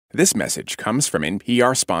This message comes from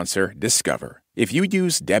NPR sponsor Discover. If you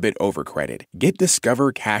use debit over credit, get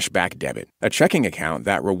Discover Cashback Debit, a checking account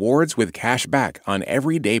that rewards with cash back on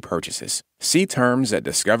everyday purchases. See terms at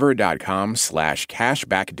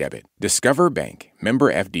discover.com/cashbackdebit. Discover Bank,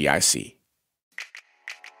 member FDIC.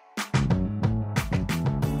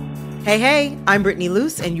 Hey, I'm Brittany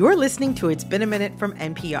Luse, and you're listening to It's Been a Minute from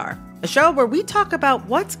NPR, a show where we talk about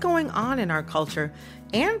what's going on in our culture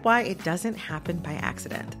and why it doesn't happen by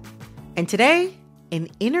accident. And today, an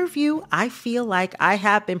interview I feel like I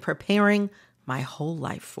have been preparing my whole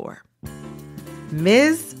life for.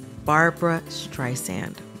 Ms. Barbra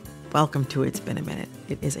Streisand, welcome to It's Been a Minute.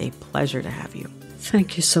 It is a pleasure to have you.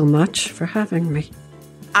 Thank you so much for having me.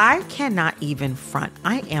 I cannot even front.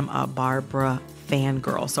 I am a Barbra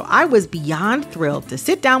fangirl, so I was beyond thrilled to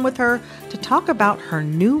sit down with her to talk about her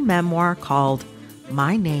new memoir called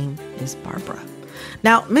My Name is Barbra.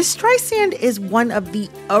 Now, Ms. Streisand is one of the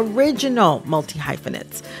original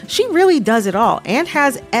multi-hyphenates. She really does it all and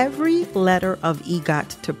has every letter of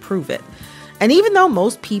EGOT to prove it. And even though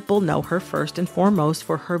most people know her first and foremost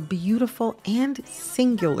for her beautiful and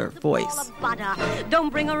singular voice, don't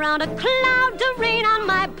bring around a cloud to rain on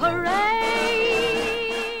my parade.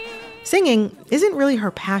 Singing isn't really her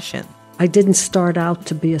passion. I didn't start out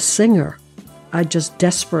to be a singer. I just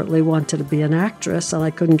desperately wanted to be an actress, and I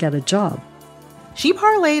couldn't get a job. She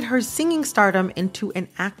parlayed her singing stardom into an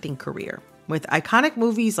acting career with iconic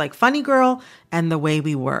movies like Funny Girl and The Way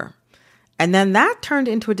We Were. And then that turned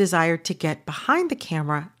into a desire to get behind the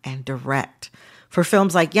camera and direct for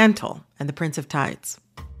films like Yentl and The Prince of Tides.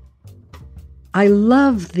 I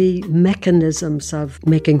love the mechanisms of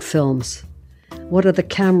making films. What are the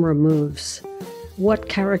camera moves? What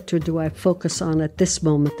character do I focus on at this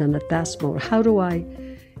moment and at that moment? How do I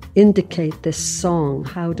indicate this song?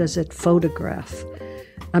 How does it photograph?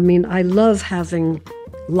 I mean, I love having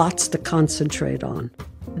lots to concentrate on.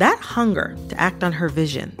 That hunger to act on her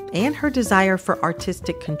vision and her desire for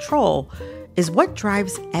artistic control is what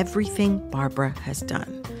drives everything Barbra has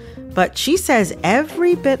done. But she says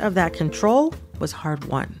every bit of that control was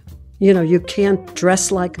hard-won. You know, you can't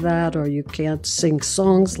dress like that, or you can't sing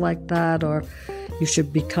songs like that, or you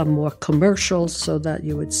should become more commercial so that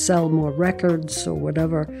you would sell more records or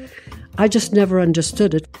whatever. I just never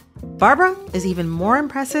understood it. Barbra is even more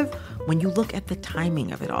impressive when you look at the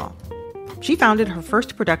timing of it all. She founded her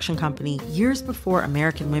first production company years before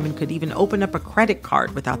American women could even open up a credit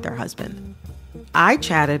card without their husband. I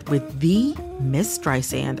chatted with the Miss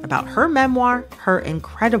Streisand about her memoir, her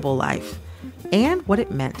incredible life, and what it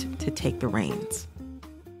meant to take the reins.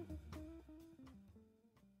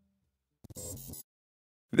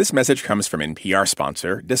 This message comes from NPR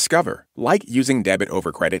sponsor Discover. Like using debit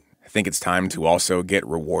over credit? Think it's time to also get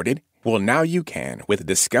rewarded? Well, now you can with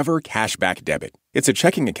Discover Cashback Debit. It's a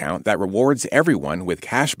checking account that rewards everyone with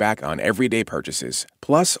cash back on everyday purchases,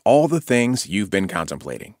 plus all the things you've been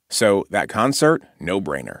contemplating. So that concert,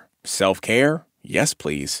 no-brainer. Self-care? Yes,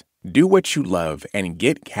 please. Do what you love and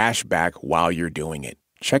get cash back while you're doing it.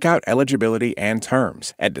 Check out eligibility and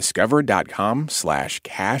terms at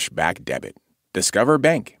discover.com/cashbackdebit. Discover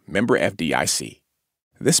Bank, member FDIC.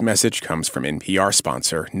 This message comes from NPR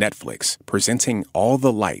sponsor Netflix, presenting All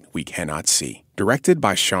the Light We Cannot See. Directed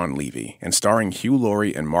by Sean Levy and starring Hugh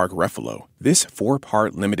Laurie and Mark Ruffalo, this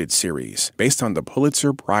 4-part limited series, based on the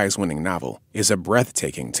Pulitzer Prize-winning novel, is a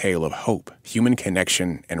breathtaking tale of hope, human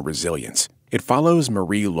connection, and resilience. It follows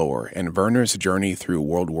Marie Lohr and Werner's journey through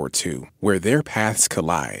World War II, where their paths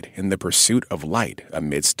collide in the pursuit of light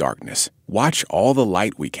amidst darkness. Watch All the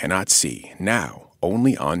Light We Cannot See, now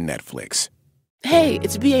only on Netflix. Hey,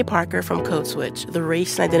 it's B.A. Parker from Code Switch, the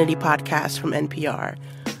race and identity podcast from NPR.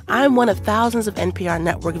 I'm one of thousands of NPR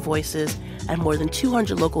network voices and more than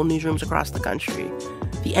 200 local newsrooms across the country.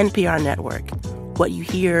 The NPR network. What you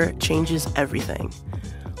hear changes everything.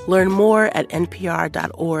 Learn more at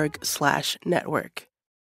npr.org/network.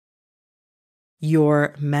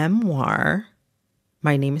 Your memoir,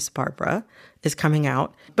 My Name is Barbra, is coming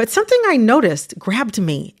out. But something I noticed grabbed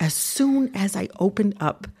me as soon as I opened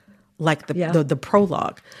up the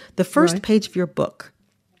prologue. The first page of your book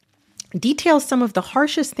details some of the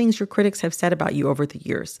harshest things your critics have said about you over the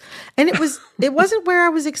years. And it wasn't where I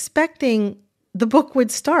was expecting the book would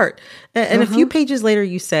start. And a few pages later,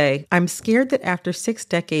 you say, I'm scared that after 6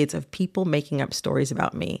 decades of people making up stories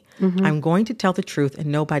about me, I'm going to tell the truth and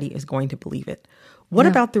nobody is going to believe it. What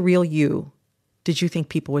about the real you did you think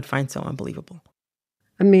people would find so unbelievable?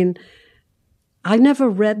 I mean, I never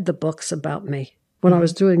read the books about me. When I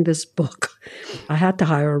was doing this book, I had to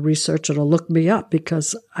hire a researcher to look me up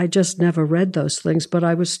because I just never read those things. But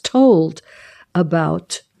I was told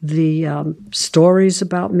about the stories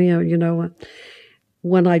about me, you know,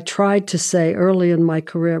 when I tried to say early in my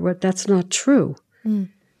career, but that's not true.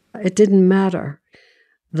 It didn't matter.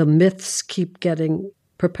 The myths keep getting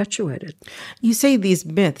perpetuated. You say these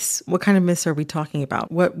myths. What kind of myths are we talking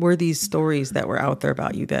about? What were these stories that were out there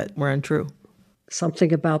about you that were untrue?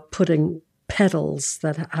 Something about putting pedals,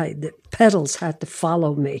 the pedals had to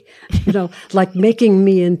follow me, you know, like making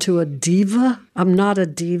me into a diva. I'm not a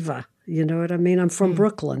diva. You know what I mean? I'm from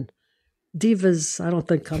Brooklyn. Divas, I don't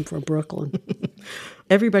think come from Brooklyn.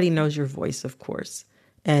 Everybody knows your voice, of course.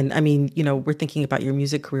 And I mean, you know, we're thinking about your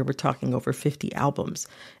music career. We're talking over 50 albums.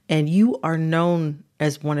 And you are known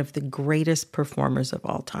as one of the greatest performers of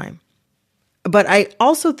all time. But I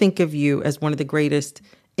also think of you as one of the greatest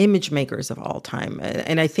image makers of all time.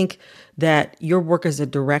 And I think that your work as a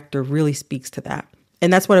director really speaks to that.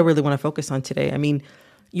 And that's what I really want to focus on today. I mean,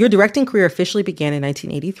 your directing career officially began in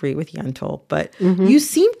 1983 with Yentl, but you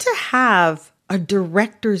seem to have a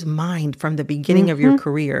director's mind from the beginning of your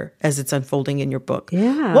career as it's unfolding in your book.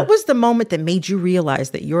 Yeah. What was the moment that made you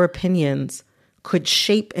realize that your opinions could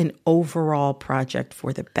shape an overall project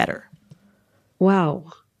for the better?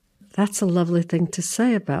 Wow. That's a lovely thing to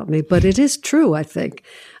say about me, but it is true, I think.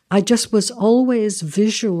 I just was always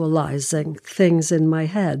visualizing things in my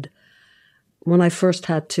head. When I first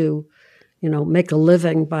had to, you know, make a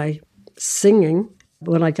living by singing,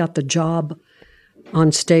 when I got the job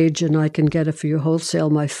on stage and I Can Get It For You Wholesale,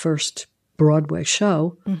 my first Broadway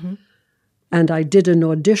show, and I did an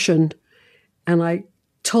audition, and I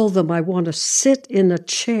told them I want to sit in a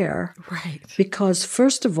chair. Right. Because,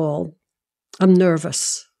 first of all, I'm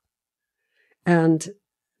nervous. And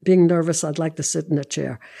being nervous, I'd like to sit in a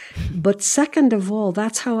chair. But second of all,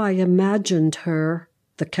 that's how I imagined her,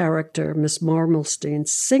 the character, Miss Marmalstein,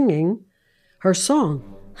 singing her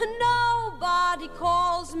song. Nobody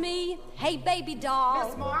calls me, hey baby doll,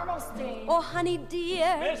 Miss Marmalstein, or honey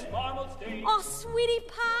dear, Miss Marmalstein, or sweetie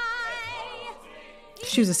pie.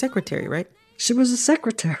 She was a secretary, right? She was a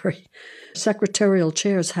secretary. Secretarial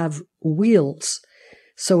chairs have wheels,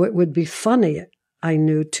 so it would be funny, I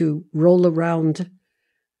knew, to roll around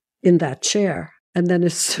in that chair. And then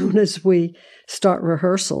as soon as we start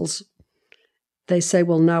rehearsals, they say,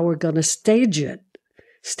 well, now we're going to stage it.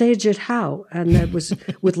 Stage it how? And it was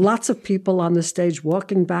with lots of people on the stage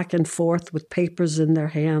walking back and forth with papers in their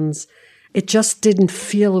hands. It just didn't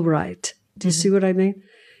feel right. Do you see what I mean?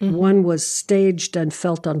 One was staged and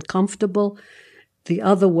felt uncomfortable. The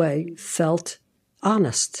other way felt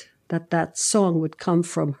honest, that song would come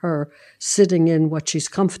from her sitting in what she's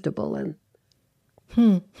comfortable in.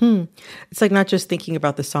 It's like not just thinking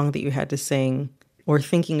about the song that you had to sing or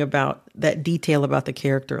thinking about that detail about the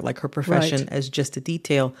character, like her profession as just a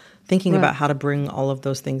detail, thinking about how to bring all of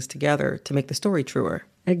those things together to make the story truer.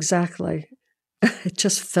 Exactly. It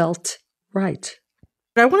just felt right.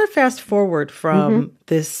 But I want to fast forward from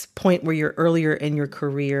this point where you're earlier in your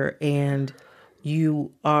career and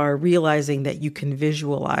you are realizing that you can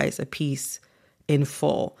visualize a piece in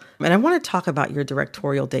full. And I want to talk about your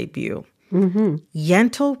directorial debut.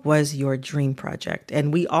 Yentl was your dream project.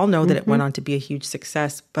 And we all know that it went on to be a huge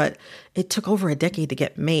success, but it took over a decade to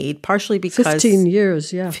get made, partially because... 15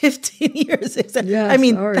 years, yeah. 15 years. Yeah, I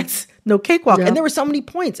mean, sorry. that's no cakewalk. Yeah. And there were so many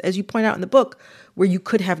points, as you point out in the book, where you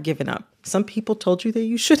could have given up. Some people told you that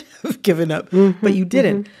you should have given up, but you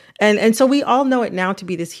didn't. And so we all know it now to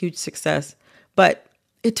be this huge success, but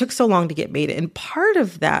it took so long to get made. And part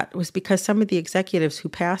of that was because some of the executives who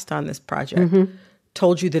passed on this project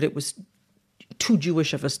told you that it was too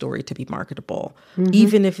Jewish of a story to be marketable,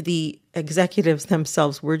 even if the executives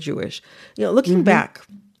themselves were Jewish. You know, looking back,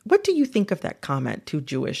 what do you think of that comment, too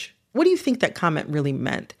Jewish? What do you think that comment really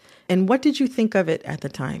meant? And what did you think of it at the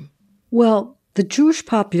time? Well, the Jewish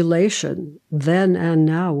population then and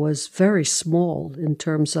now was very small in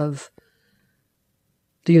terms of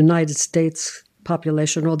the United States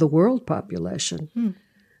population or the world population.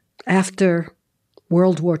 After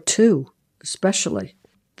World War II, especially,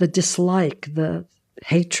 the dislike, the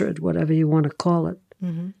hatred, whatever you want to call it.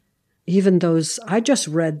 Even those, I just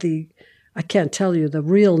read I can't tell you the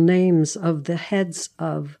real names of the heads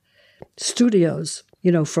of studios,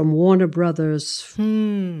 you know, from Warner Brothers.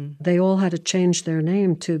 They all had to change their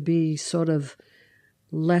name to be sort of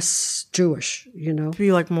less Jewish, you know. To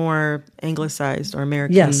be like more anglicized or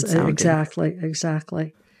American sounding.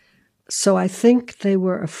 Exactly. So I think they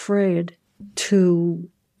were afraid to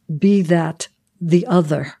be the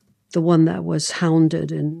other, the one that was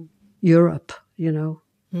hounded in Europe, you know,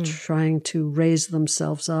 trying to raise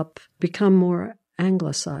themselves up, become more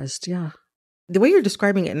anglicized, yeah. The way you're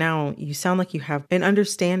describing it now, you sound like you have an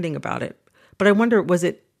understanding about it. But I wonder, was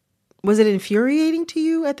it Was it infuriating to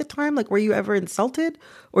you at the time? Like, were you ever insulted?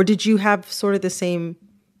 Or did you have sort of the same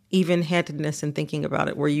even-handedness in thinking about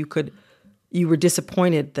it, where you were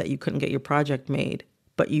disappointed that you couldn't get your project made,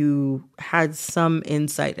 but you had some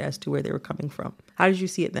insight as to where they were coming from? How did you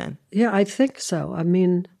see it then? Yeah, I think so. I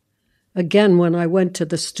mean, again, when I went to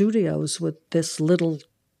the studios with this little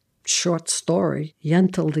short story,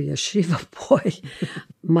 Yentl the Yeshiva Boy,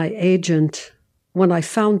 my agent, when I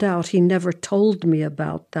found out he never told me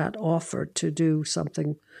about that offer to do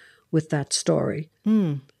something with that story,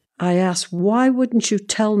 I asked, why wouldn't you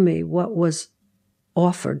tell me what was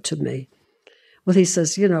offered to me? Well, he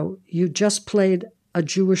says, you just played a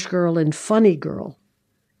Jewish girl in Funny Girl,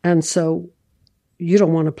 and so you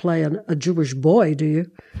don't want to play a Jewish boy, do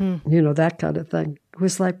you? That kind of thing. It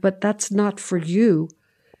was like, but that's not for you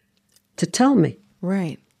to tell me.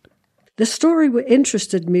 Right. The story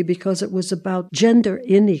interested me because it was about gender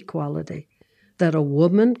inequality, that a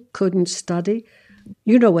woman couldn't study.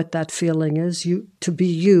 You know what that feeling is, to be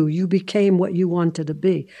you. You became what you wanted to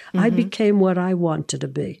be. I became what I wanted to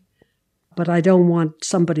be. But I don't want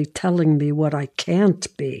somebody telling me what I can't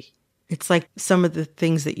be. It's like some of the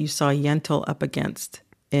things that you saw Yentl up against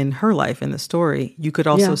in her life in the story. You could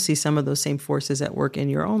also see some of those same forces at work in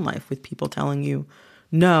your own life with people telling you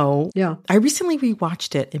no. Yeah. I recently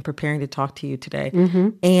rewatched it in preparing to talk to you today.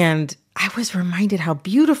 And I was reminded how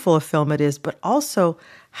beautiful a film it is, but also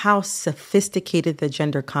how sophisticated the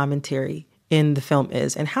gender commentary in the film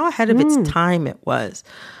is and how ahead of its time it was.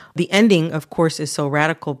 The ending, of course, is so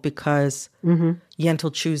radical because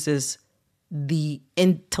Yentl chooses the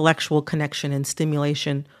intellectual connection and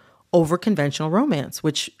stimulation over conventional romance,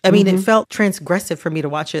 which, I mean, it felt transgressive for me to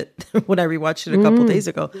watch it when I rewatched it a couple days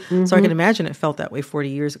ago. So I can imagine it felt that way 40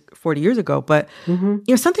 years ago. But,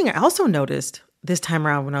 something I also noticed this time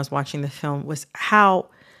around when I was watching the film was how,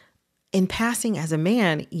 in passing as a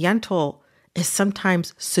man, Yentl is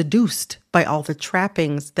sometimes seduced by all the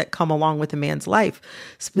trappings that come along with a man's life,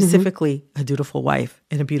 specifically a dutiful wife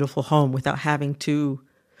and a beautiful home without having to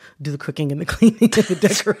do the cooking and the cleaning and the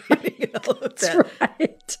decorating and all of that. That's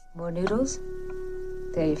right. More noodles?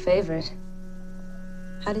 They're your favorite.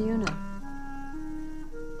 How do you know?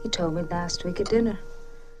 You told me last week at dinner.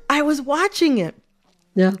 I was watching it.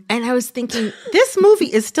 Yeah. And I was thinking, this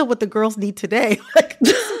movie is still what the girls need today. Like,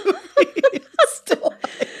 this movie is still,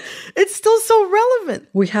 it's still so relevant.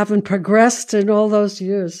 We haven't progressed in all those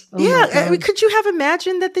years. Oh yeah. I mean, could you have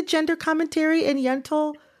imagined that the gender commentary in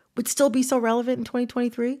Yentl would still be so relevant in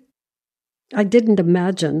 2023? I didn't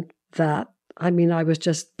imagine that. I mean, I was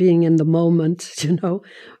just being in the moment,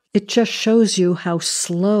 It just shows you how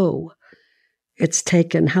slow it's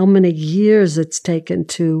taken, how many years it's taken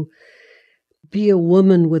to be a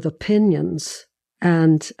woman with opinions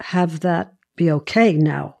and have that be okay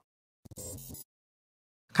now.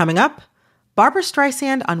 Coming up, Barbra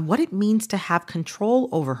Streisand on what it means to have control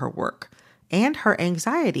over her work and her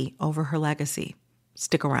anxiety over her legacy.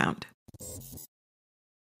 Stick around.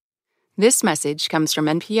 This message comes from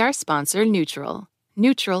NPR sponsor Neutral.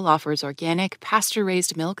 Neutral offers organic,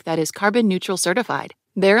 pasture-raised milk that is carbon neutral certified.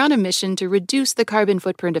 They're on a mission to reduce the carbon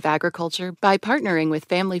footprint of agriculture by partnering with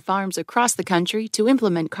family farms across the country to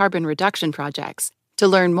implement carbon reduction projects. To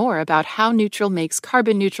learn more about how Neutral makes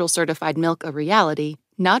carbon neutral certified milk a reality,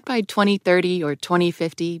 not by 2030 or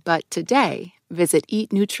 2050, but today, visit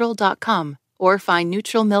eatneutral.com or find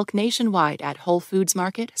Neutral milk nationwide at Whole Foods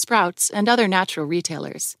Market, Sprouts, and other natural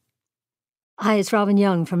retailers. Hi, it's Robin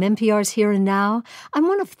Young from NPR's Here and Now. I'm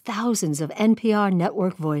one of thousands of NPR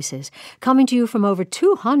network voices, coming to you from over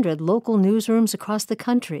 200 local newsrooms across the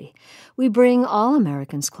country. We bring all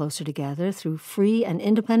Americans closer together through free and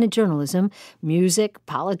independent journalism, music,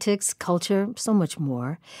 politics, culture, so much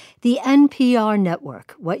more. The NPR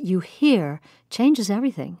network, what you hear, changes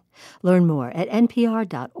everything. Learn more at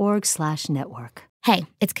npr.org/network. Hey,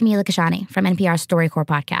 it's Camila Kashani from NPR's StoryCorps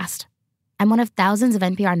podcast. I'm one of thousands of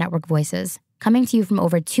NPR network voices, coming to you from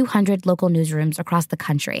over 200 local newsrooms across the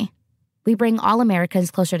country. We bring all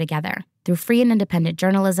Americans closer together through free and independent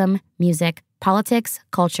journalism, music, politics,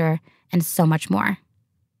 culture, and so much more.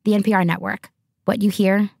 The NPR network. What you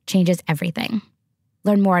hear changes everything.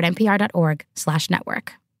 Learn more at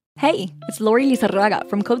npr.org/network. Hey, it's Lori Lizarraga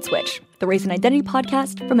from Code Switch, the Race and Identity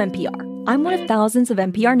podcast from NPR. I'm one of thousands of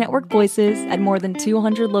NPR network voices at more than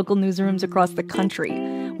 200 local newsrooms across the country,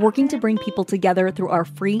 working to bring people together through our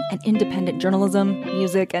free and independent journalism,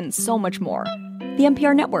 music, and so much more. The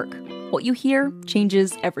NPR network. What you hear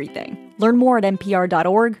changes everything. Learn more at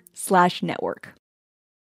npr.org/network.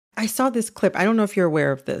 I saw this clip. I don't know if you're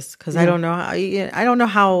aware of this because I don't know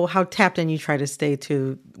how tapped in you try to stay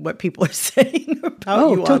to what people are saying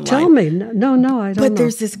about you online. Tell me. No, I don't know. But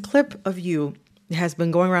there's this clip of you that has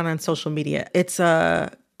been going around on social media. It's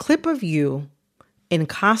a clip of you in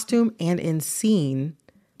costume and in scene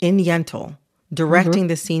in Yentl, directing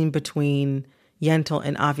the scene between Yentl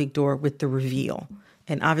and Avigdor with the reveal.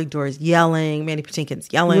 And Avigdor is yelling, Mandy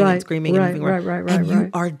Patinkin's yelling and screaming and moving around. And you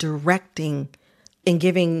are directing and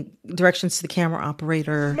giving directions to the camera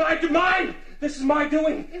operator. Mine! This is my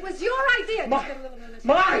doing! It was your idea! Mine!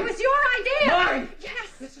 It was your idea! Mine!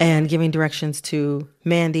 Yes! And giving directions to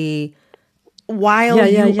Mandy while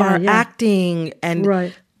you are acting.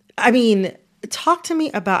 And I mean, talk to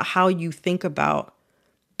me about how you think about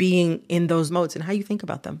being in those modes and how you think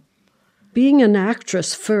about them. Being an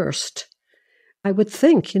actress first, I would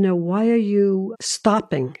think, why are you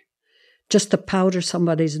stopping just to powder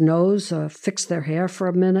somebody's nose or fix their hair for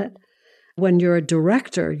a minute? When you're a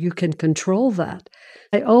director, you can control that.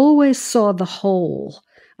 I always saw the whole.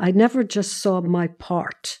 I never just saw my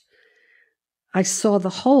part. I saw the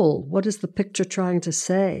whole. What is the picture trying to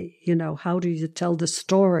say? How do you tell the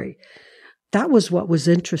story? That was what was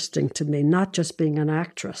interesting to me, not just being an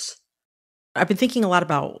actress. I've been thinking a lot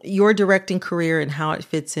about your directing career and how it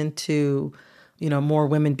fits into more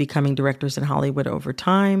women becoming directors in Hollywood over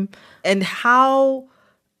time, and how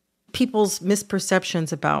people's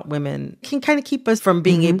misperceptions about women can kind of keep us from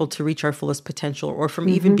being able to reach our fullest potential or from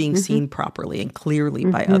even being seen properly and clearly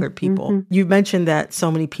by other people. You mentioned that so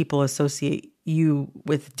many people associate you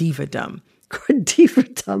with diva-dom.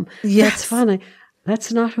 Diva-dom. Yes. That's funny.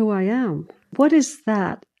 That's not who I am. What is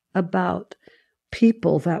that about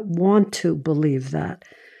people that want to believe that?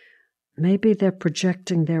 Maybe they're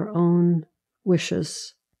projecting their own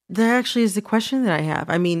wishes. That actually is the question that I have.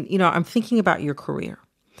 I mean, I'm thinking about your career,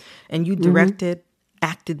 and you directed,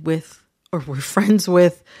 acted with, or were friends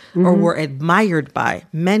with, or were admired by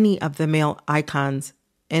many of the male icons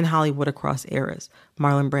in Hollywood across eras.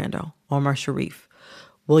 Marlon Brando, Omar Sharif,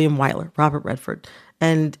 William Wyler, Robert Redford.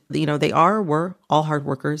 And, they were all hard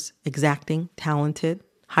workers, exacting, talented,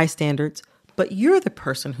 high standards. But you're the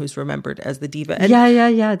person who's remembered as the diva. And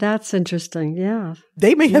yeah. That's interesting. Yeah.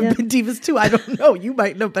 They may have been divas too. I don't know. You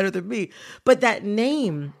might know better than me. But that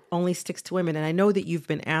name only sticks to women. And I know that you've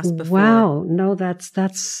been asked before. Wow. No,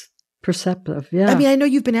 that's perceptive. Yeah. I mean, I know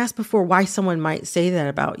you've been asked before why someone might say that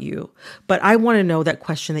about you. But I want to know that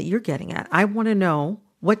question that you're getting at. I want to know,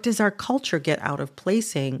 what does our culture get out of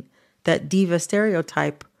placing that diva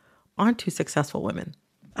stereotype onto successful women?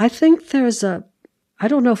 I think I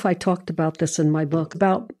don't know if I talked about this in my book,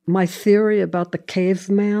 about my theory about the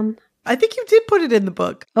caveman. I think you did put it in the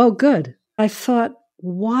book. Oh, good. I thought,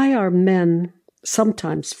 why are men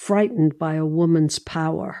sometimes frightened by a woman's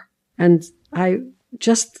power? And I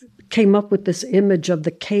just came up with this image of the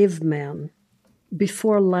caveman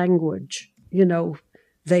before language.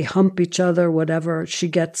 They hump each other, whatever. She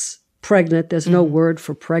gets pregnant. There's no word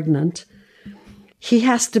for pregnant. He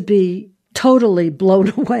has to be totally blown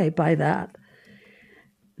away by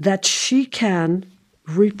that she can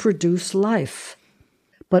reproduce life.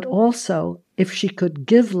 But also, if she could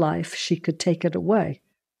give life, she could take it away,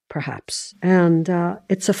 perhaps. And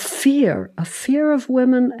it's a fear of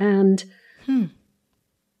women and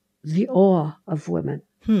the awe of women.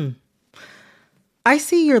 I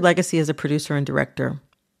see your legacy as a producer and director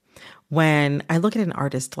when I look at an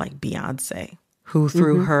artist like Beyonce, who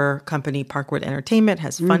through her company Parkwood Entertainment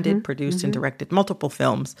has funded, produced, and directed multiple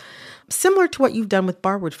films, similar to what you've done with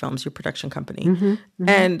Barwood Films, your production company.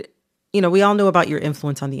 And, we all know about your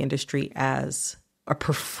influence on the industry as a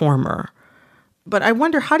performer. But I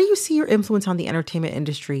wonder, how do you see your influence on the entertainment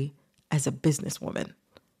industry as a businesswoman?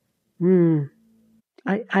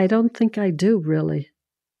 I don't think I do, really.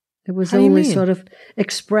 It was only sort of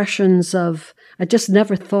expressions of, I just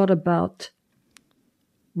never thought about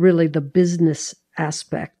really the business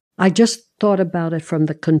aspect. I just thought about it from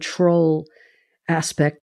the control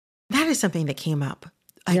aspect. That is something that came up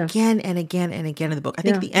again and again and again in the book. I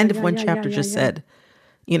think the end of one chapter just said,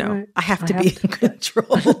 I have to be in control.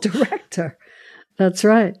 I'm a director. That's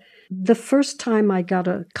right. The first time I got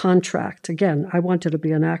a contract, again, I wanted to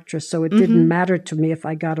be an actress, so it didn't matter to me if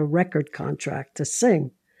I got a record contract to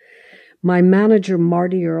sing. My manager,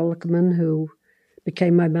 Marty Ehrlichman, who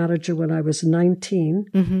became my manager when I was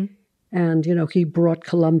 19, and, he brought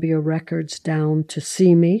Columbia Records down to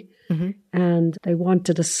see me, and they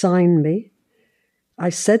wanted to sign me. I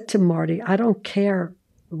said to Marty, I don't care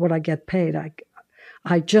what I get paid.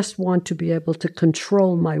 I just want to be able to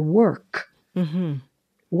control my work.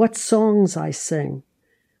 What songs I sing.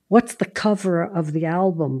 What's the cover of the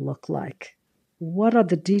album look like? what are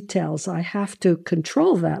the details? I have to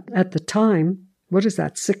control that. At the time, what is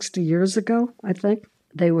that, 60 years ago, I think?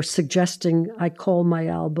 They were suggesting I call my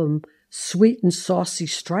album Sweet and Saucy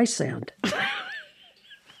Streisand.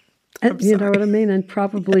 You know what I mean? And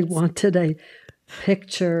probably wanted a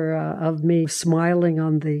picture of me smiling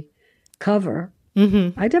on the cover.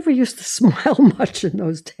 Mm-hmm. I never used to smile much in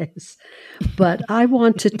those days, but I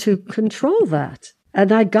wanted to control that.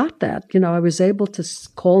 And I got that. You know, I was able to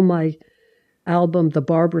call my album the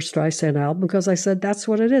Barbra Streisand album because I said that's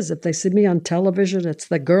what it is. If they see me on television, it's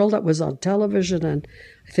the girl that was on television, and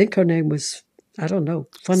I think her name was, I don't know,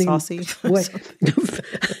 funny. Saucy.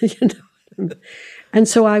 You know. And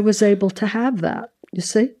so I was able to have that. You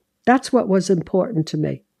see? That's what was important to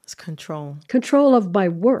me. It's control. Control of my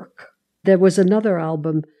work. There was another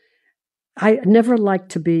album. I never liked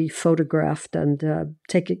to be photographed and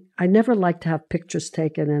I never liked to have pictures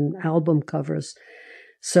taken and album covers.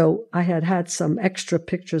 So I had some extra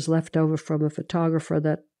pictures left over from a photographer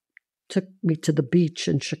that took me to the beach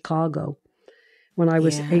in Chicago when I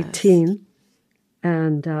was 18.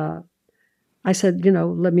 And I said, you know,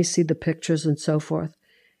 let me see the pictures and so forth.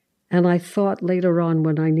 And I thought later on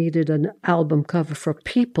when I needed an album cover for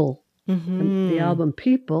People, the album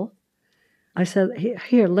People, I said,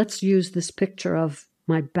 here, let's use this picture of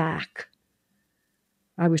my back.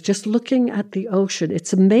 I was just looking at the ocean.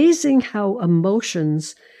 It's amazing how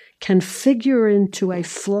emotions can figure into a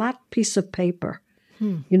flat piece of paper.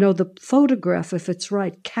 You know, the photograph, if it's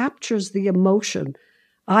right, captures the emotion,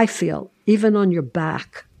 I feel, even on your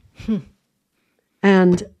back.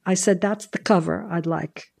 And I said, that's the cover I'd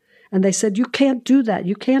like. And they said, you can't do that.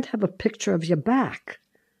 You can't have a picture of your back.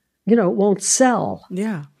 You know, it won't sell.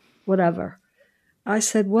 Yeah. Whatever. I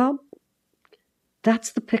said, well,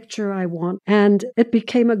 that's the picture I want. And it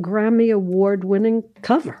became a Grammy Award-winning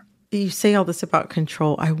cover. You say all this about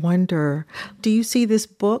control. I wonder, do you see this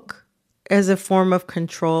book as a form of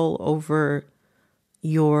control over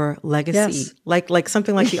your legacy? Yes. Like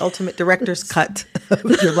something like the ultimate director's cut of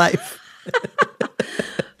your life?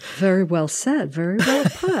 Very well said. Very well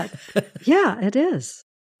put. Yeah, it is.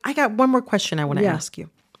 I got one more question I want to ask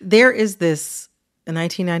you. There is this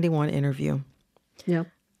 1991 interview. Yep.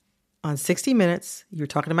 On 60 Minutes, you were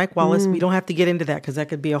talking to Mike Wallace. We don't have to get into that because that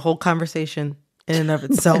could be a whole conversation in and of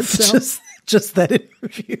itself. just that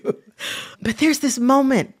interview. But there's this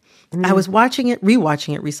moment. I was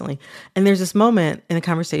rewatching it recently, and there's this moment in the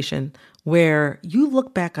conversation where you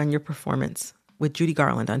look back on your performance with Judy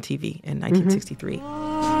Garland on TV in 1963.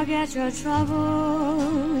 Forget your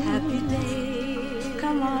trouble, happy day.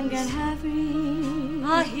 Come on, get happy.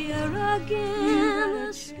 Here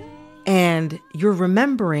again. And you're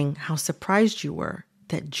remembering how surprised you were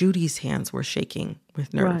that Judy's hands were shaking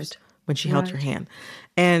with nerves when she held your hand.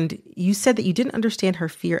 And you said that you didn't understand her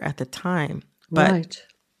fear at the time, but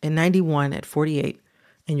in 91 at 48,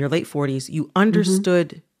 in your late 40s, you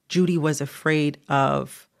understood Judy was afraid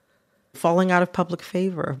of falling out of public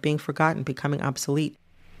favor, of being forgotten, becoming obsolete.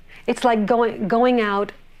 It's like going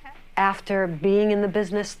out after being in the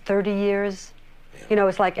business 30 years. You know,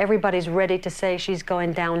 it's like everybody's ready to say she's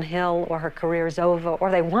going downhill or her career's over,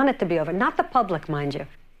 or they want it to be over. Not the public, mind you.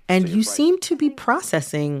 And you seem to be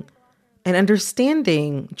processing and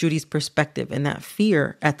understanding Judy's perspective and that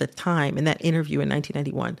fear at the time in that interview in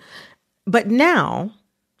 1991. But now,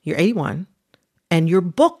 you're 81, and your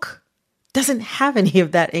book doesn't have any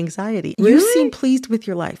of that anxiety. Really? You seem pleased with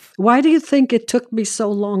your life. Why do you think it took me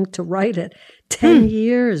so long to write it? 10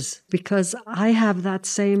 years, because I have that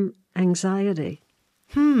same anxiety.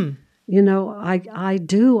 You know, I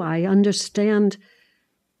do. I understand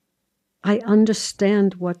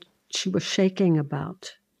what she was shaking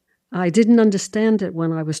about. I didn't understand it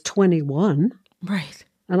when I was 21. Right.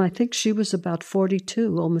 And I think she was about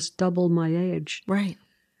 42, almost double my age. Right.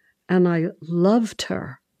 And I loved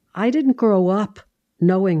her. I didn't grow up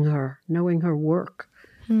knowing her work.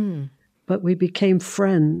 But we became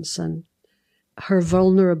friends, and her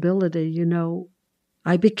vulnerability, you know,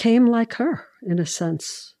 I became like her in a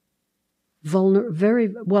sense. You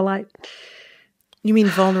mean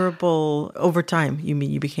vulnerable over time? You mean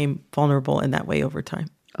you became vulnerable in that way over time?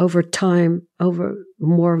 Over time,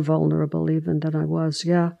 more vulnerable even than I was,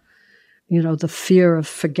 yeah. You know, the fear of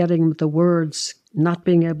forgetting the words, not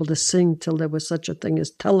being able to sing till there was such a thing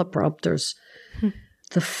as teleprompters.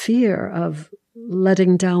 The fear of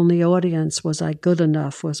letting down the audience. Was I good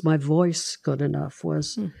enough? Was my voice good enough?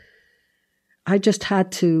 I just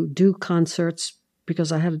had to do concerts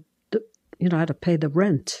because I had to pay the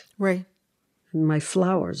rent. Right. And my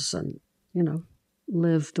flowers and, you know,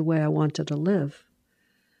 live the way I wanted to live.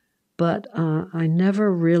 But I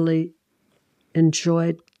never really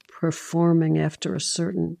enjoyed performing after a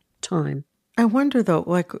certain time. I wonder, though,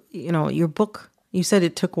 like, your book, you said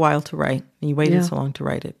it took a while to write, and you waited so long to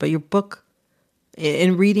write it. But your book,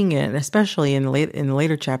 in reading it, especially in the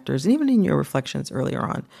later chapters, and even in your reflections earlier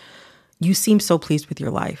on, you seem so pleased with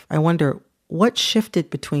your life. I wonder, what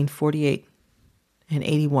shifted between 48 and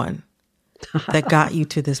 81 that got you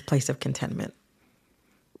to this place of contentment?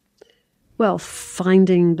 Well,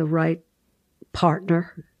 finding the right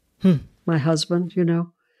partner, my husband,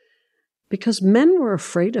 because men were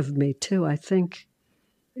afraid of me too. I think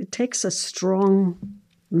it takes a strong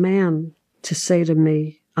man to say to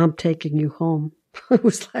me, "I'm taking you home." It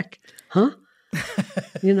was like, huh?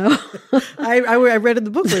 I read in the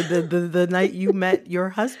book the night you met your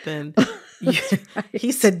husband,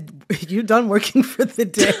 he said, "You done working for the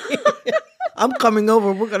day? I'm coming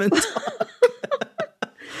over. We're going to talk."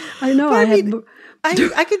 I know.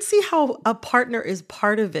 I can see how a partner is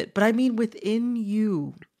part of it, but I mean, within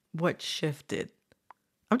you, what shifted?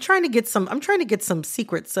 I'm trying to get some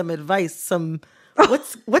secrets, some advice,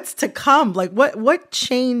 what's to come. Like what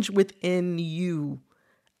change within you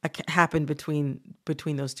happened between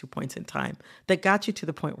those 2 points in time that got you to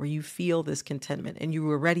the point where you feel this contentment and you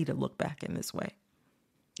were ready to look back in this way?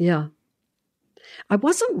 Yeah. I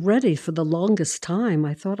wasn't ready for the longest time.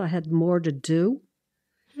 I thought I had more to do.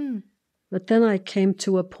 But then I came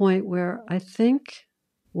to a point where I think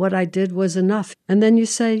what I did was enough. And then you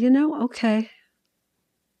say, okay,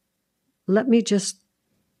 let me just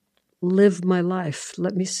live my life.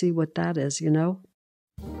 Let me see what that is,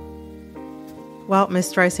 Well,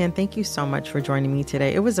 Ms. Streisand, thank you so much for joining me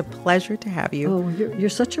today. It was a pleasure to have you. Oh, you're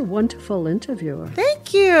such a wonderful interviewer.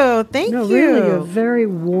 Thank you. Thank you. Really, you're very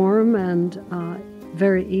warm and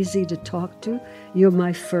very easy to talk to. You're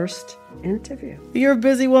my first interview. You're a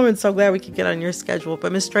busy woman, so glad we could get on your schedule.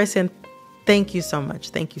 But Ms. Streisand, thank you so much.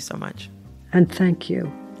 Thank you so much. And thank you.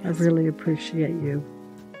 Yes. I really appreciate you.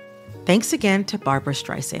 Thanks again to Barbra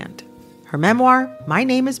Streisand. Her memoir, My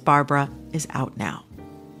Name is Barbra, is out now.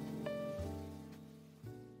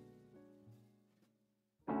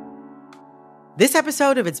 This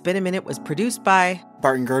episode of It's Been a Minute was produced by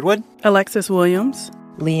Barton Girdwood, Alexis Williams,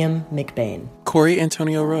 Liam McBain, Corey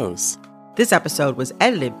Antonio Rose. This episode was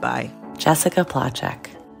edited by Jessica Placzek,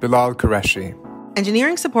 Bilal Qureshi.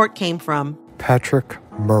 Engineering support came from Patrick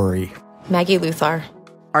Murray, Maggie Luthar.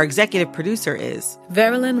 Our executive producer is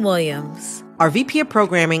Verilyn Williams. Our VP of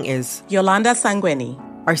programming is Yolanda Sanguini.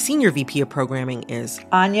 Our senior VP of programming is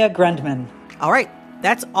Anya Grundman. All right,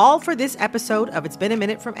 that's all for this episode of It's Been a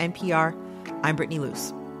Minute from NPR. I'm Brittany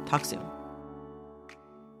Luse. Talk soon.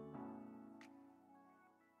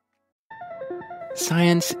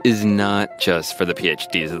 Science is not just for the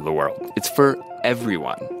PhDs of the world. It's for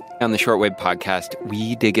everyone. On the Shortwave podcast,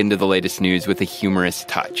 we dig into the latest news with a humorous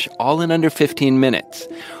touch, all in under 15 minutes.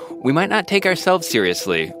 We might not take ourselves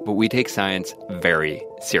seriously, but we take science very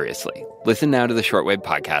seriously. Listen now to the Shortwave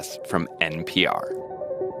podcast from NPR.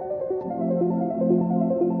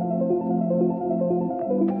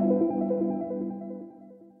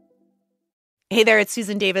 Hey there, it's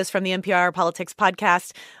Susan Davis from the NPR Politics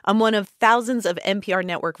Podcast. I'm one of thousands of NPR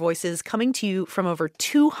network voices coming to you from over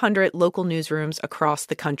 200 local newsrooms across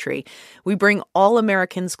the country. We bring all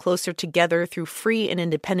Americans closer together through free and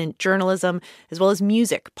independent journalism, as well as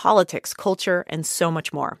music, politics, culture, and so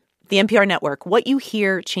much more. The NPR Network, what you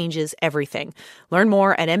hear changes everything. Learn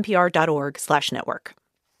more at npr.org/network.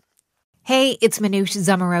 Hey, it's Manoush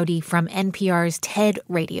Zomorodi from NPR's TED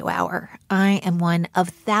Radio Hour. I am one of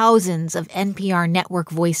thousands of NPR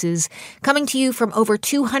network voices coming to you from over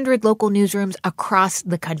 200 local newsrooms across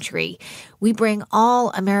the country. We bring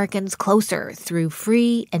all Americans closer through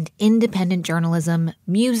free and independent journalism,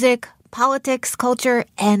 music, politics, culture,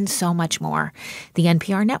 and so much more. The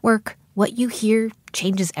NPR Network, what you hear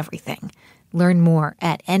changes everything. Learn more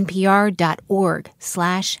at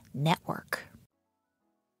npr.org/network.